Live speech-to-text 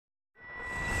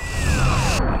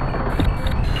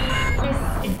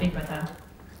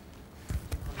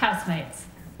housemates.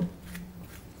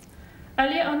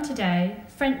 Earlier on today,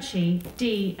 Frenchy,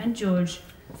 Dee and George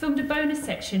filmed a bonus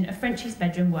section of Frenchy's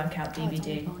bedroom workout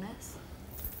DVD.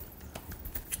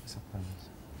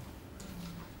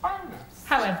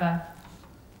 However,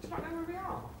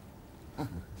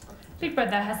 Big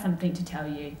Brother has something to tell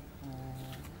you.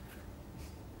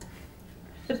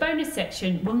 The bonus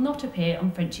section will not appear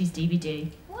on Frenchy's DVD.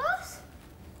 What?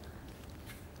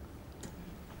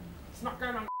 It's not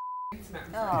going on the internet.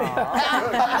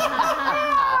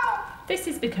 This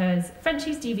is because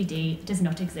Frenchy's DVD does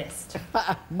not exist.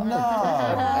 No!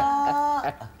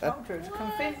 Doctor, it's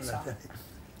convinced. It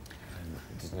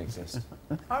doesn't exist.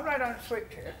 I hope they don't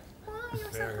switch it.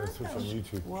 Yeah, it's on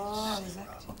YouTube. Wow,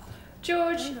 exactly.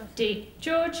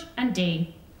 George and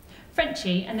Dee.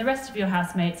 Frenchy and the rest of your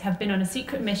housemates have been on a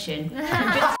secret mission to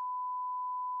convince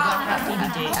workout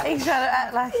DVD. He's trying to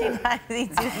act like he knows he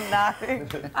didn't know.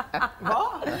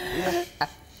 What?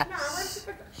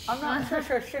 I'm not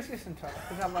sure she's listening to it,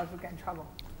 because otherwise we'll get in trouble.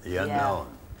 Yeah, no.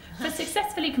 For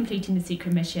successfully completing the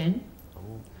secret mission,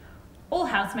 all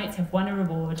housemates have won a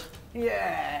reward.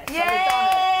 Yeah! So Yay! we've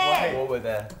done it. What were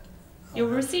there? You'll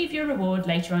receive your reward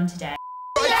later on today.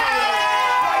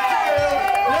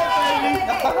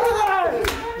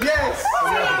 Yes!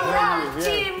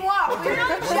 Team what? We're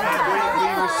not sure.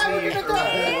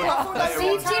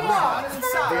 Team what?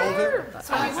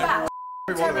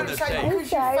 Everyone in the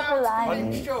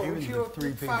team. George, you're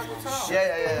 3 people.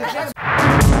 Yeah.